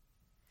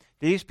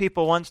 These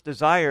people once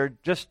desired,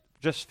 just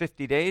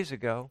 50 days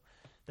ago,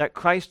 that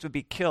Christ would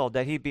be killed,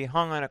 that he'd be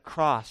hung on a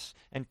cross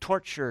and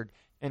tortured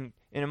in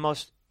a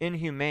most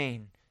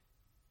inhumane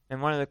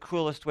and one of the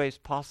cruelest ways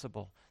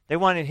possible. They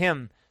wanted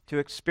him to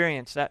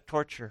experience that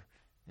torture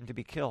and to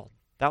be killed.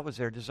 That was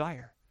their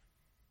desire.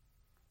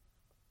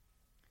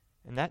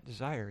 And that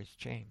desire is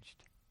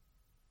changed.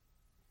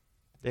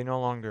 They no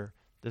longer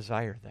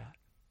desire that.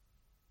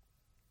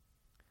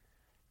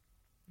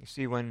 You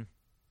see,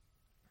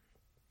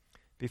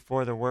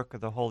 before the work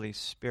of the Holy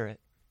Spirit,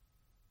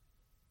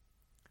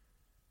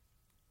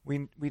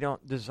 we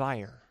don't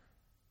desire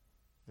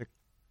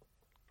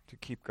to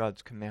keep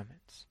God's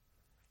commandments.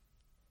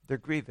 They're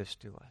grievous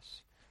to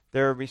us.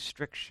 They're a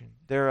restriction.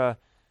 They're a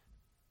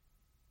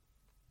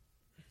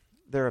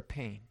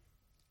pain.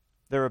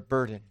 They're a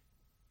burden.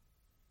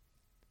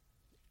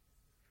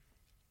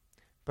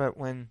 But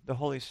when the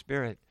Holy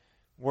Spirit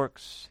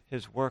works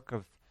his work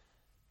of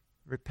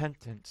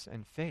repentance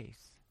and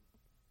faith,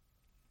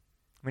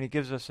 when he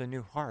gives us a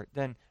new heart,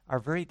 then our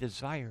very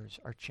desires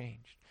are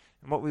changed.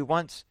 And what we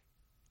once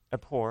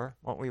abhor,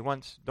 what we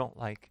once don't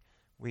like,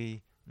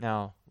 we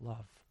now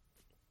love.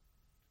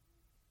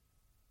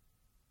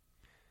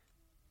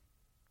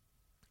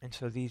 And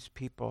so these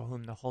people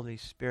whom the Holy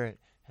Spirit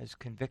has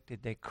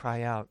convicted, they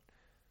cry out,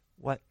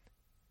 what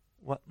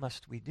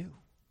must we do?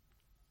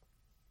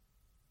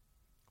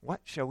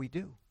 What shall we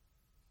do?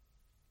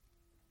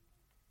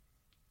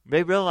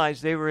 They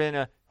realized they were in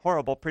a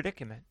horrible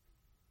predicament.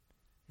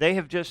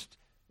 They've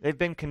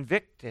been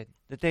convicted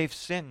that they've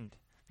sinned.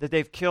 that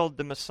they've killed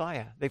the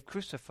Messiah. They've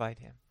crucified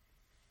him.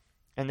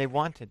 And they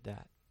wanted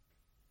that.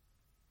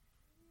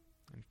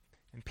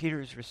 And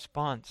Peter's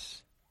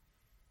response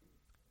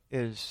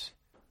is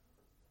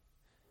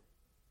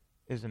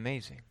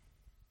amazing.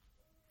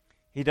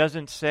 He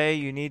doesn't say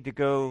you need to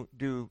go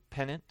do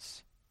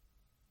penance.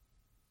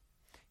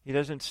 He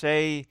doesn't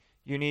say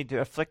you need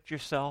to afflict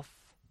yourself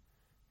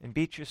and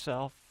beat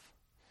yourself.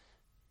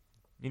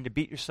 You need to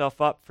beat yourself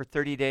up for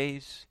 30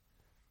 days,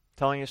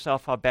 telling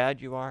yourself how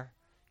bad you are.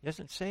 He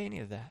doesn't say any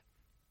of that.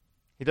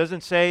 He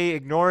doesn't say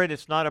ignore it,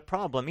 it's not a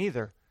problem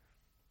either.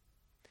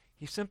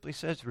 He simply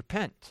says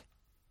repent.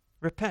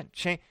 Repent.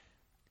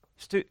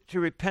 To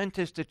repent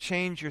is to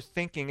change your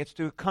thinking. It's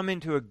to come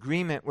into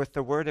agreement with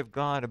the Word of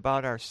God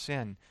about our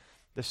sin,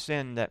 the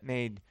sin that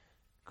made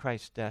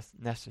Christ's death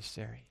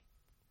necessary.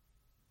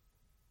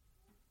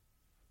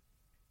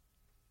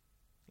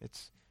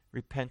 It's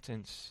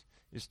repentance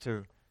is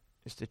to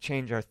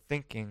change our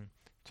thinking,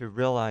 to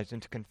realize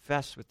and to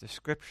confess with the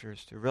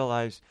Scriptures, to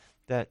realize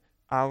that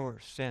our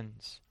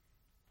sins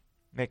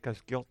make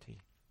us guilty.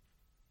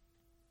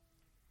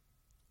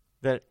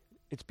 That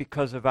it's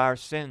because of our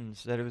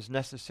sins that it was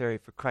necessary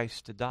for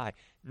Christ to die.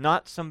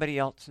 Not somebody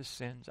else's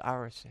sins,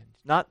 our sins.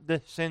 Not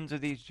the sins of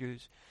these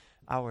Jews,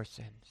 our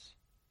sins.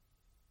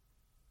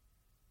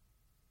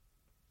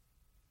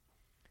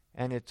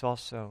 And it's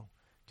also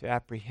to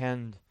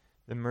apprehend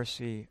the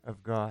mercy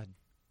of God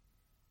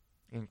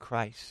in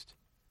Christ.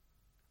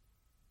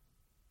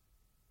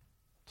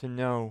 To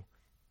know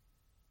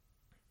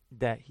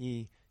that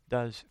He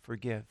does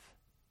forgive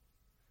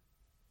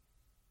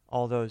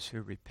all those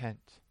who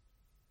repent.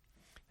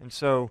 And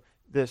so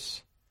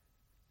this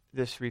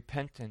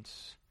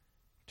repentance,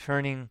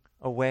 turning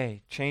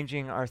away,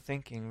 changing our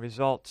thinking,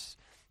 results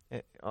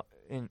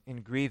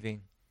in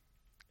grieving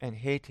and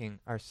hating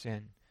our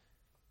sin,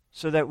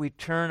 so that we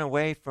turn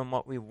away from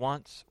what we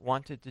once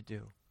wanted to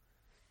do,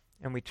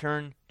 and we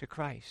turn to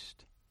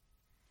Christ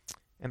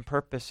and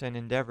purpose and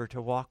endeavor to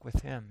walk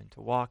with Him and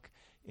to walk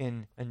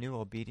in a new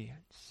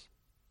obedience.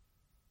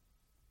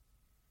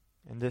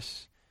 And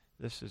this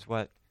is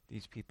what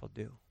these people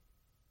do.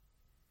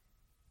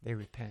 They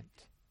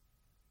repent.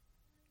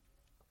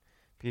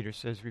 Peter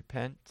says,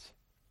 repent,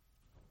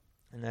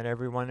 and let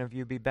every one of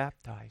you be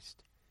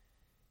baptized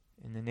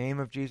in the name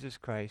of Jesus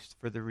Christ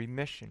for the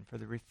remission, for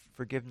the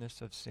forgiveness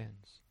of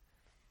sins.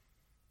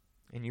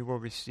 And you will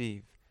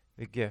receive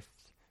the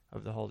gift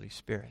of the Holy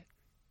Spirit.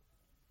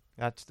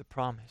 That's the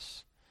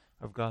promise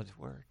of God's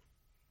Word.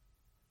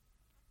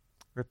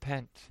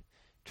 Repent.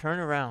 Turn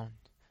around.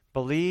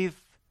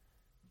 Believe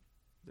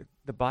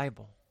the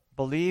Bible.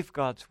 Believe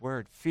God's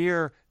Word.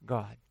 Fear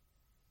God.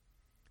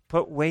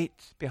 Put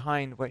weight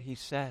behind what He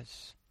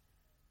says.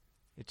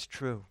 It's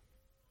true.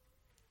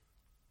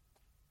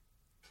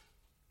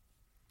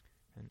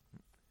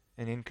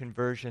 And in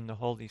conversion, the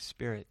Holy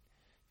Spirit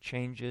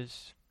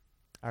changes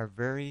our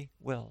very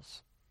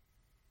wills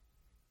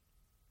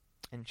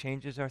and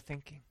changes our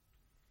thinking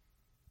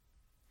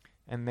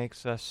and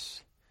makes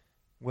us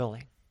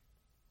willing.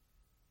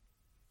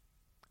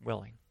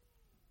 Willing.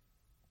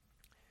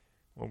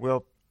 Well,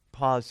 we'll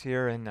pause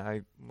here, and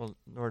I will,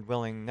 Lord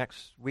willing,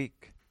 next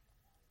week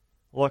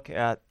look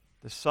at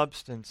the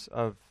substance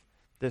of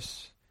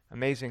this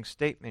amazing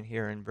statement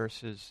here in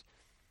verses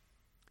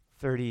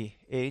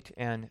 38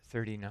 and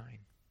 39.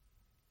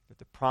 That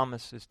the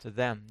promise is to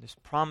them, this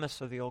promise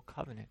of the old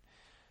covenant.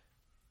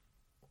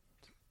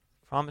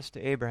 Promise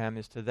to Abraham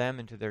is to them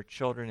and to their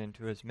children and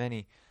to as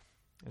many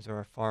as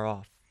are far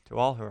off. To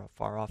all who are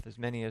far off, as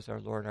many as our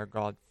Lord our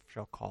God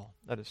shall call.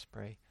 Let us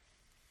pray.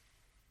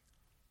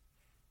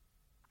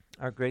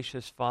 Our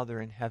gracious Father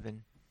in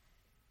heaven,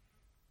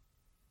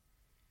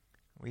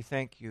 we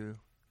thank you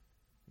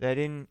that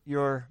in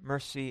your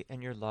mercy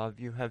and your love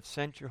you have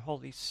sent your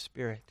Holy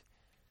Spirit,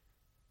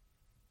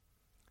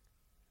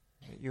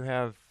 that you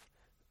have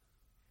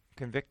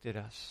convicted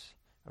us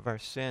of our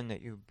sin,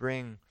 that you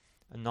bring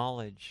a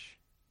knowledge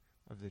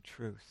of the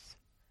truth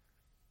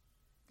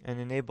and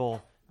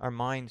enable our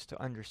minds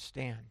to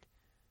understand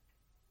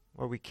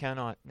where we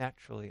cannot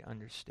naturally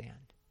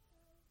understand.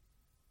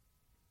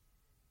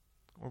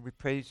 Lord, we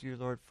praise you,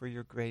 Lord, for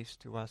your grace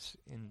to us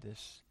in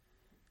this.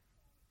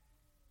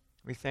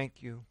 We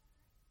thank you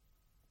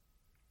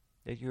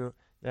that you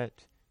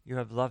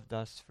have loved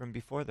us from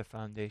before the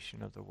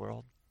foundation of the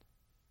world.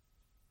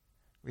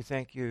 We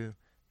thank you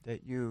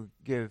that you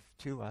give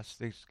to us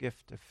this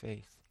gift of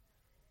faith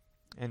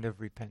and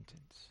of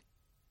repentance.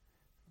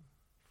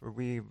 For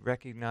we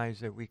recognize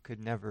that we could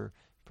never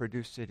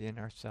produce it in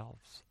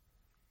ourselves.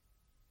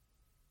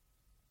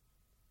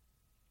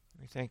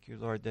 We thank you,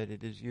 Lord, that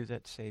it is you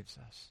that saves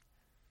us.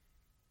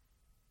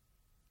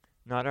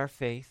 Not our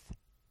faith,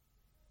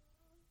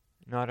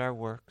 not our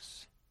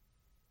works,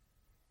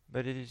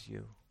 but it is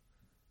you,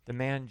 the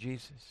man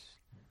Jesus,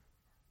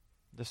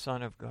 the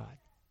Son of God,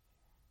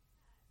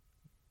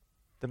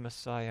 the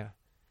Messiah,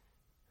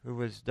 who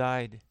was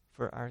slain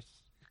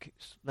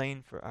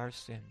for our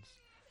sins,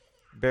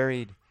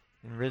 buried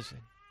and risen.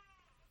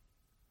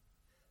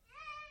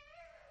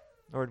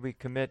 Lord, we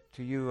commit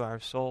to you our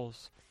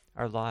souls,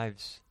 our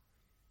lives,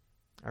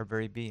 our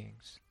very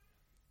beings,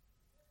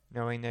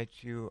 knowing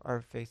that you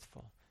are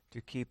faithful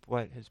to keep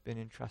what has been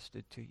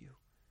entrusted to you.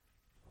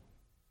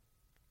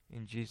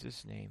 In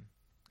Jesus' name,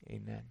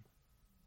 amen.